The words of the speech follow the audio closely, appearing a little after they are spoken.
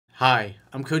Hi,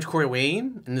 I'm Coach Corey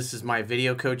Wayne, and this is my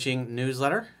video coaching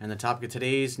newsletter. And the topic of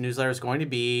today's newsletter is going to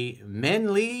be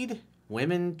Men Lead,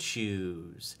 Women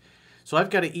Choose. So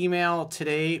I've got an email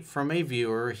today from a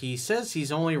viewer. He says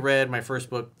he's only read my first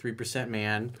book, 3%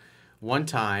 Man, one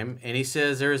time, and he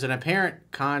says there's an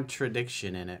apparent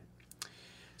contradiction in it.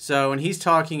 So, and he's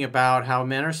talking about how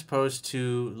men are supposed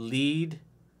to lead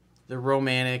the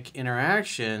romantic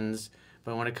interactions,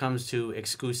 but when it comes to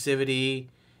exclusivity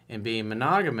and being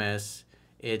monogamous,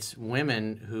 it's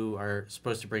women who are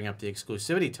supposed to bring up the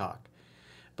exclusivity talk.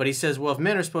 But he says, well, if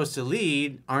men are supposed to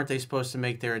lead, aren't they supposed to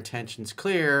make their intentions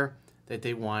clear that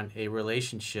they want a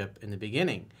relationship in the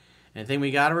beginning? And the thing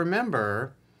we got to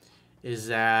remember is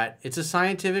that it's a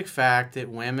scientific fact that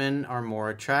women are more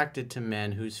attracted to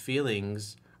men whose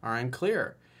feelings are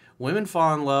unclear. Women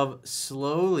fall in love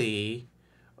slowly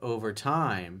over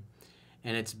time,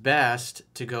 and it's best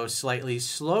to go slightly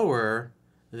slower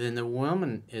than the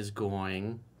woman is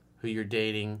going who you're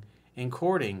dating and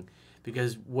courting.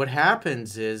 Because what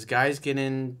happens is guys get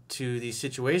into these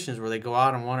situations where they go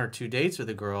out on one or two dates with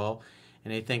a girl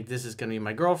and they think this is going to be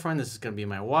my girlfriend, this is going to be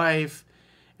my wife,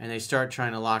 and they start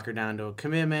trying to lock her down to a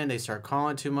commitment. They start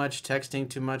calling too much, texting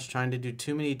too much, trying to do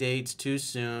too many dates too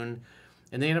soon,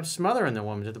 and they end up smothering the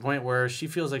woman to the point where she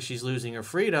feels like she's losing her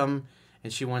freedom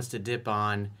and she wants to dip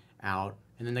on out,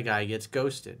 and then the guy gets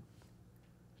ghosted.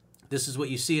 This is what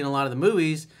you see in a lot of the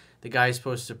movies. The guy's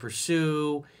supposed to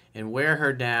pursue and wear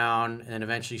her down, and then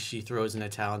eventually she throws in a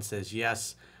towel and says,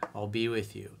 yes, I'll be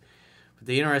with you. But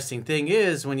the interesting thing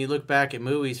is, when you look back at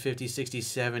movies 50, 60,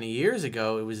 70 years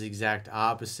ago, it was the exact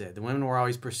opposite. The women were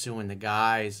always pursuing the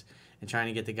guys and trying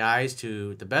to get the guys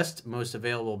to the best, most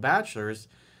available bachelors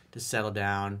to settle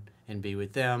down and be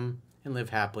with them and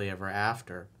live happily ever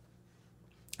after.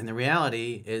 And the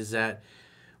reality is that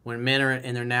when men are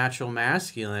in their natural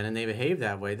masculine and they behave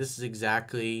that way, this is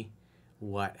exactly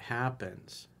what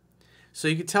happens. So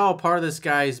you can tell part of this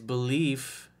guy's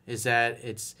belief is that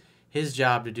it's his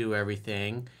job to do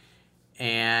everything,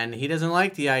 and he doesn't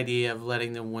like the idea of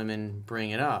letting the women bring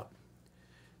it up.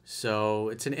 So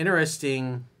it's an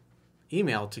interesting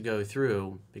email to go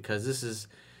through, because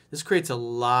this creates a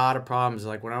lot of problems.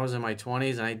 Like when I was in my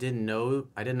 20s and I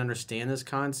didn't understand this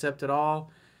concept at all.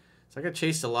 It's like I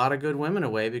chased a lot of good women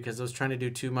away because I was trying to do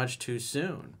too much too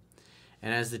soon.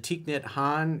 And as the Thich Nhat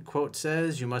Hanh quote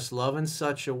says, you must love in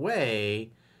such a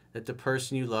way that the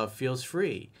person you love feels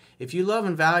free. If you love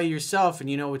and value yourself and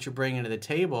you know what you're bringing to the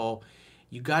table,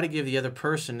 you got to give the other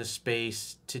person the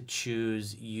space to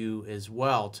choose you as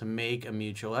well, to make a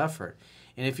mutual effort.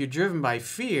 And if you're driven by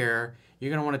fear,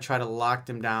 you're going to want to try to lock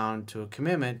them down to a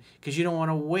commitment because you don't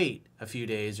want to wait a few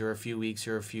days or a few weeks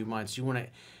or a few months. You want to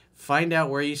find out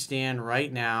where you stand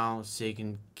right now so you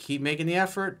can keep making the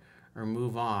effort or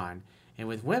move on. And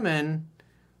with women,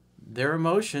 their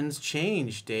emotions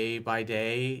change day by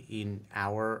day, in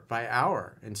hour by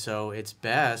hour. And so it's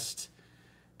best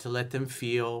to let them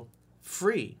feel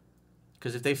free.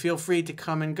 Because if they feel free to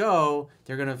come and go,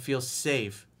 they're going to feel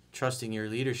safe, trusting your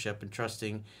leadership and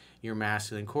trusting your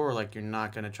masculine core. Like you're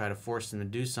not going to try to force them to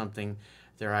do something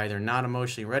they're either not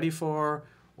emotionally ready for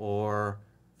or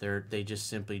they just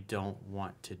simply don't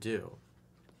want to do.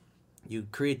 You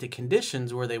create the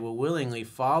conditions where they will willingly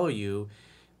follow you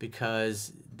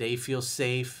because they feel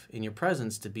safe in your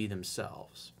presence to be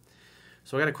themselves.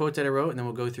 So I got a quote that I wrote, and then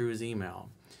we'll go through his email.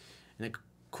 And the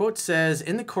quote says,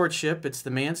 in the courtship, it's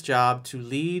the man's job to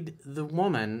lead the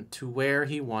woman to where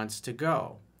he wants to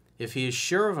go. If he is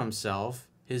sure of himself,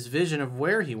 his vision of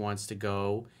where he wants to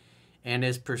go, and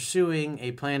is pursuing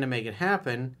a plan to make it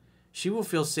happen, she will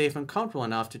feel safe and comfortable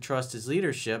enough to trust his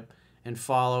leadership and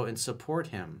follow and support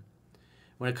him.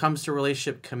 When it comes to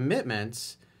relationship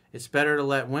commitments, it's better to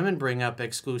let women bring up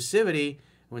exclusivity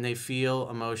when they feel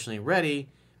emotionally ready,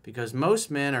 because most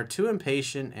men are too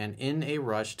impatient and in a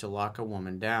rush to lock a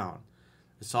woman down.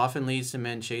 This often leads to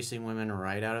men chasing women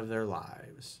right out of their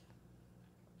lives.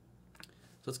 So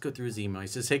let's go through his email. He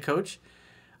says, hey, Coach,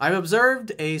 I've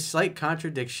observed a slight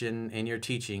contradiction in your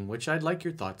teaching, which I'd like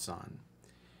your thoughts on.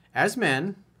 As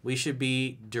men, we should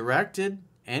be directed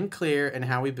and clear in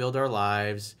how we build our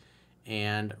lives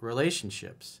and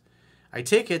relationships. I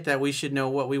take it that we should know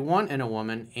what we want in a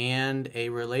woman and a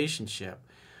relationship.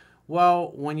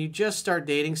 Well, when you just start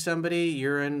dating somebody,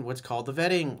 you're in what's called the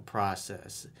vetting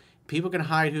process. People can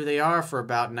hide who they are for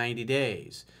about 90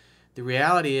 days. The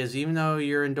reality is, even though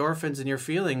your endorphins and your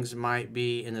feelings might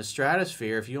be in the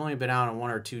stratosphere, if you've only been out on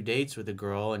one or two dates with a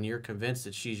girl and you're convinced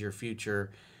that she's your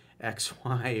future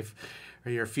ex-wife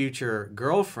or your future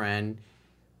girlfriend,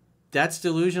 That's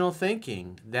delusional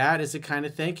thinking. That is the kind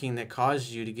of thinking that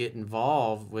causes you to get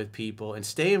involved with people and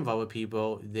stay involved with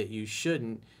people that you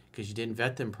shouldn't because you didn't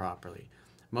vet them properly.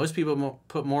 Most people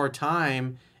put more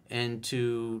time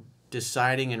into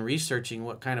deciding and researching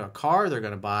what kind of a car they're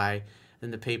going to buy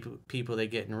than the people they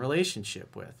get in a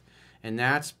relationship with. And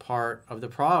that's part of the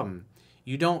problem.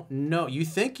 You don't know. You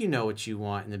think you know what you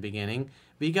want in the beginning,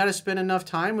 but you got to spend enough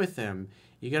time with them.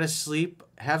 You got to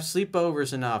have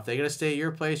sleepovers enough. They got to stay at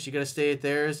your place. You got to stay at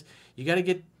theirs. You got to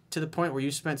get to the point where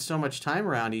you spent so much time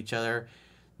around each other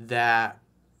that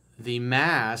the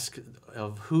mask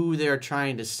of who they're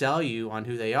trying to sell you on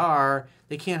who they are,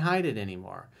 they can't hide it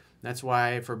anymore. That's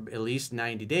why for at least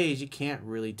 90 days, you can't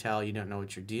really tell. You don't know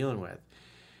what you're dealing with.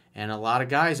 And a lot of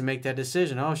guys make that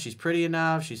decision. Oh, she's pretty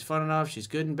enough. She's fun enough. She's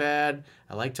good and bad.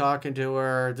 I like talking to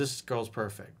her. This girl's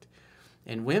perfect.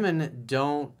 And women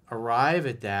don't arrive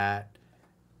at that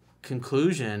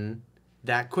conclusion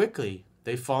that quickly.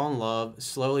 They fall in love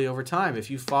slowly over time. If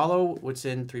you follow what's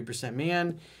in 3%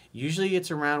 Man, usually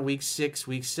it's around week 6,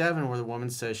 week 7 where the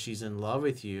woman says she's in love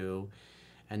with you.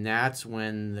 And that's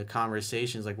when the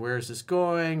conversation's like, where is this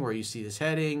going? Where you see this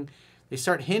heading? They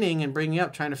start hinting and bringing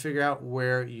up, trying to figure out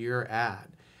where you're at.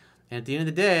 And at the end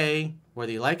of the day,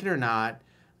 whether you like it or not,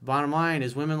 bottom line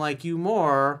is women like you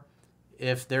more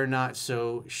if they're not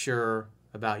so sure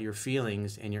about your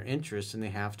feelings and your interests, and they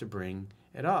have to bring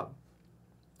it up.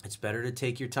 It's better to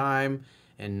take your time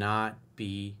and not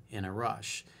be in a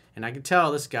rush. And I can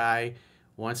tell this guy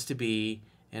wants to be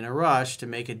in a rush to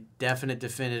make a definite,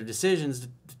 definitive decisions to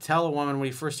tell a woman when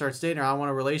he first starts dating her, I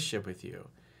want a relationship with you.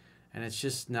 And it's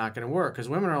just not going to work because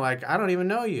women are like, I don't even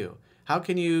know you. How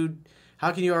can you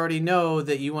already know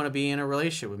that you want to be in a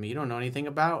relationship with me? You don't know anything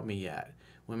about me yet.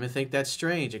 Women think that's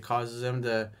strange. It causes them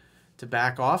to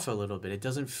back off a little bit. It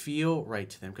doesn't feel right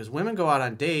to them because women go out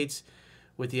on dates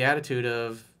with the attitude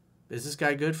of, is this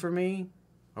guy good for me?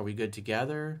 Are we good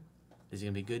together? Is he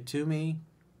going to be good to me?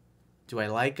 Do I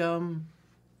like him?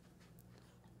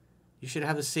 You should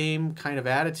have the same kind of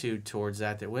attitude towards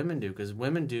that women do, because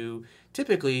women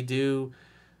typically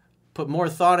put more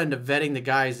thought into vetting the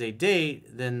guys they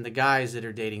date than the guys that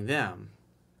are dating them.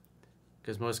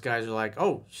 Because most guys are like,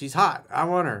 oh, she's hot. I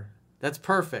want her. That's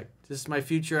perfect. This is my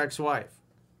future ex-wife.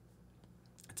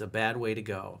 It's a bad way to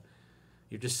go.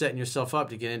 You're just setting yourself up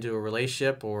to get into a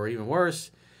relationship, or even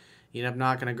worse, you end up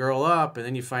knocking a girl up, and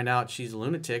then you find out she's a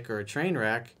lunatic or a train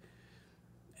wreck,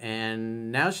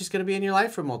 and now she's going to be in your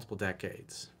life for multiple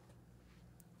decades.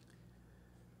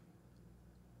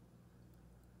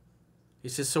 He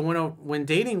says, so when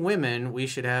dating women, we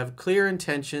should have clear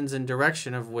intentions and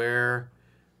direction of where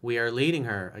we are leading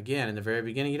her. Again, in the very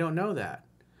beginning, you don't know that.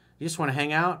 You just want to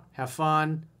hang out, have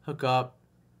fun, hook up,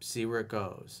 see where it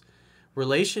goes.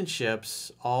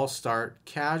 Relationships all start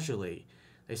casually.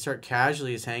 They start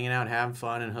casually as hanging out, having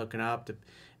fun, and hooking up.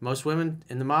 Most women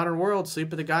in the modern world sleep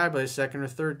with a guy by the second or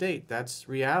third date. That's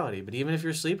reality. But even if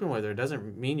you're sleeping with her, it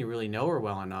doesn't mean you really know her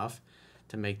well enough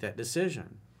to make that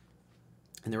decision.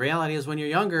 And the reality is when you're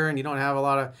younger and you don't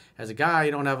have as a guy,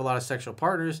 you don't have a lot of sexual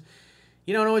partners,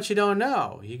 you don't know what you don't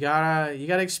know. You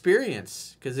gotta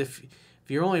experience. Because if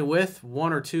you're only with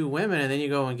 1 or 2 women and then you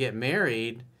go and get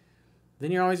married,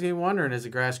 then you're always going to be wondering, is the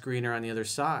grass greener on the other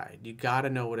side? You got to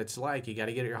know what it's like. You got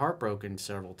to get your heart broken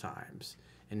several times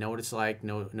and know what it's like,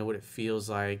 know what it feels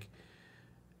like,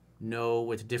 know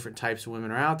what the different types of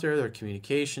women are out there, their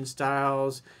communication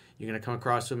styles. You're going to come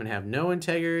across women that have no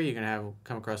integrity. You're going to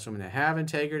come across women that have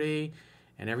integrity,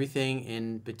 and everything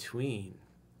in between.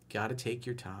 Got to take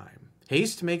your time.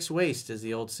 Haste makes waste, as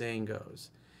the old saying goes.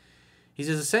 He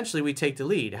says, essentially, we take the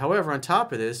lead. However, on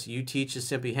top of this, you teach to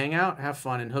simply hang out, have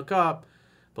fun, and hook up,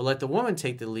 but let the woman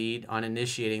take the lead on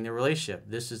initiating the relationship.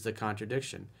 This is the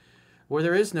contradiction. Where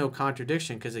there is no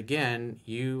contradiction, because again,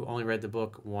 you only read the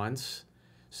book once,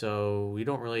 so you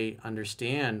don't really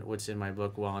understand what's in my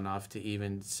book well enough to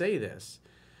even say this.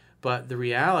 But the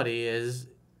reality is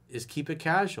keep it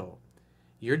casual.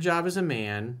 Your job as a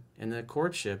man in the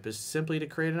courtship is simply to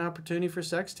create an opportunity for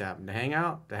sex to happen, to hang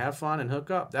out, to have fun, and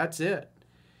hook up. That's it.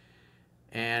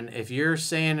 And if you're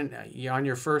saying on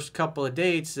your first couple of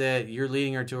dates that you're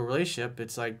leading her to a relationship,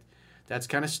 it's like, that's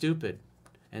kind of stupid.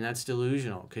 And that's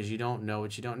delusional because you don't know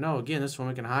what you don't know. Again, this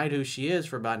woman can hide who she is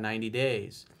for about 90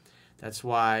 days. That's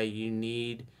why you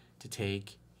need to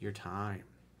take your time.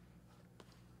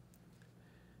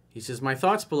 He says, my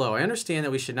thoughts below. I understand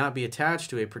that we should not be attached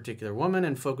to a particular woman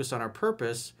and focus on our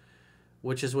purpose,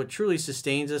 which is what truly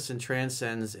sustains us and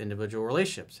transcends individual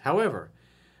relationships. However,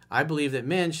 I believe that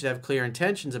men should have clear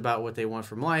intentions about what they want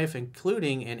from life,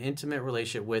 including an intimate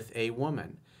relationship with a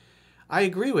woman. I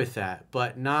agree with that,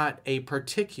 but not a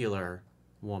particular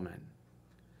woman.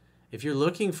 If you're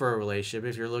looking for a relationship,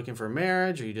 if you're looking for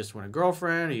marriage, or you just want a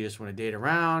girlfriend, or you just want to date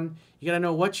around, you got to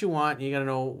know what you want, and you got to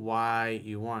know why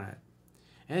you want it.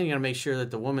 And then you got to make sure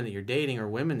that the woman that you're dating or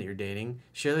women that you're dating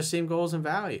share the same goals and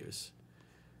values.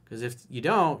 Because if you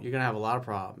don't, you're going to have a lot of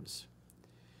problems.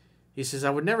 He says, I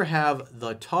would never have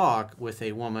the talk with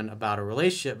a woman about a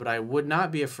relationship, but I would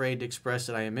not be afraid to express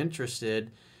that I am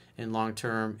interested in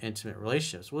long-term intimate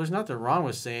relationships. Well, there's nothing wrong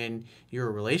with saying you're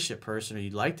a relationship person or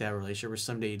you'd like to have a relationship or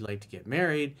someday you'd like to get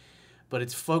married, but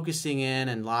it's focusing in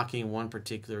and locking one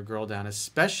particular girl down,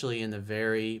 especially in the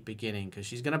very beginning, because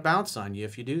she's going to bounce on you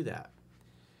if you do that.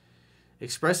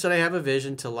 Express that I have a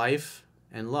vision to life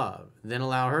and love. Then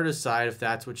allow her to decide if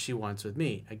that's what she wants with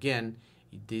me. Again,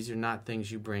 these are not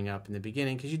things you bring up in the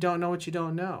beginning because you don't know what you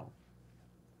don't know.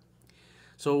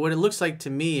 So what it looks like to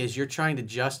me is you're trying to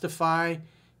justify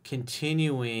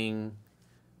continuing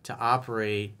to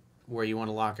operate where you want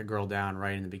to lock a girl down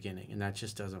right in the beginning, and that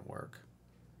just doesn't work.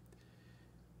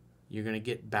 You're going to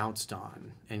get bounced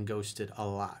on and ghosted a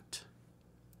lot.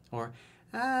 Or,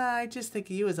 I just think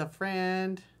of you as a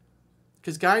friend.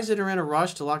 Because guys that are in a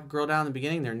rush to lock a girl down in the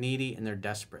beginning, they're needy and they're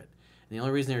desperate. And the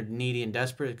only reason they're needy and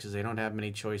desperate is because they don't have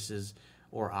many choices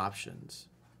or options.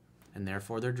 And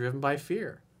therefore, they're driven by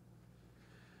fear.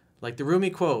 Like the Rumi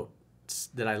quote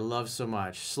that I love so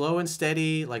much. Slow and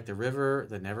steady like the river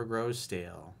that never grows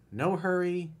stale. No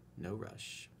hurry, no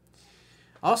rush.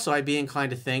 Also, I'd be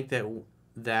inclined to think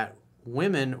that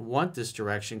women want this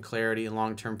direction, clarity, and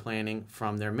long-term planning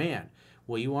from their man.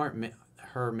 Well, you aren't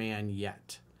her man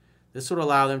yet. This would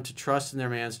allow them to trust in their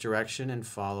man's direction and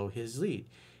follow his lead.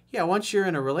 Yeah, once you're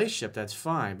in a relationship, that's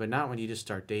fine, but not when you just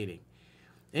start dating.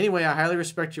 Anyway, I highly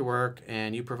respect your work,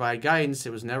 and you provide guidance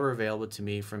that was never available to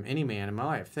me from any man in my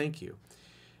life. Thank you.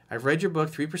 I've read your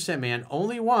book, 3% Man,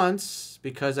 only once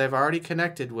because I've already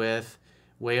connected with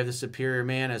Way of the Superior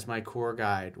Man as my core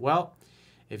guide. Well,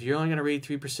 if you're only going to read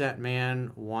 3%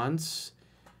 Man once,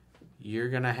 you're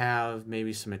going to have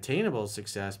maybe some attainable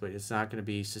success, but it's not going to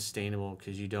be sustainable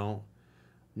because you don't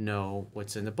know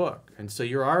what's in the book. And so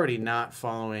you're already not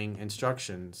following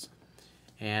instructions.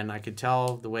 And I could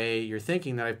tell the way you're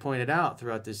thinking that I pointed out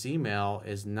throughout this email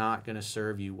is not going to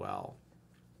serve you well.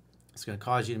 It's going to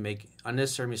cause you to make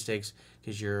unnecessary mistakes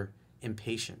because you're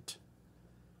impatient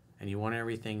and you want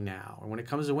everything now. And when it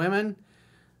comes to women,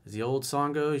 as the old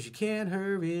song goes, you can't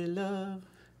hurry love.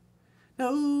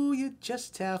 No, you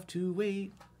just have to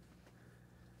wait.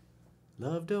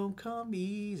 Love don't come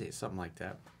easy. Something like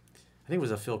that. I think it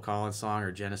was a Phil Collins song or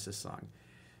a Genesis song.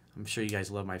 I'm sure you guys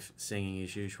love my singing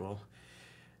as usual.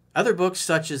 Other books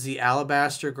such as The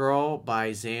Alabaster Girl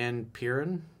by Zan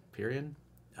Piran,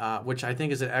 which I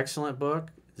think is an excellent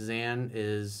book. Zan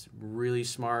is really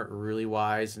smart, really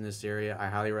wise in this area. I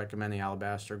highly recommend The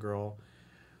Alabaster Girl.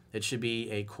 It should be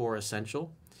a core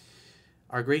essential.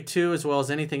 Are great too, as well as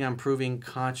anything on improving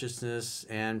consciousness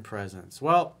and presence.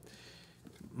 Well,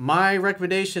 my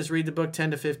recommendation is read the book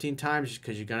 10 to 15 times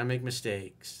because you're going to make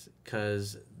mistakes.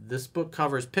 Because this book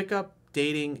covers pickup,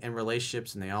 dating, and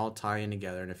relationships, and they all tie in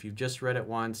together. And if you've just read it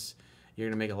once, you're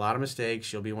going to make a lot of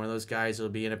mistakes. You'll be one of those guys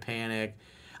that'll be in a panic.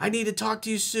 I need to talk to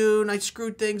you soon. I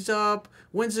screwed things up.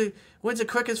 When's the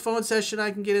quickest phone session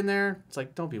I can get in there? It's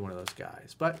like, don't be one of those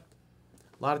guys. But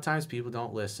a lot of times people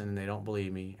don't listen and they don't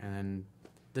believe me, and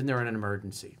then they're in an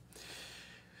emergency.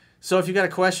 So if you've got a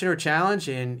question or challenge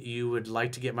and you would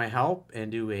like to get my help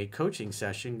and do a coaching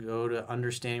session, go to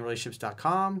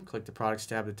understandingrelationships.com, click the products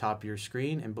tab at the top of your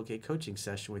screen, and book a coaching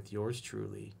session with yours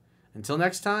truly. Until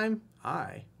next time,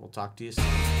 I will talk to you soon.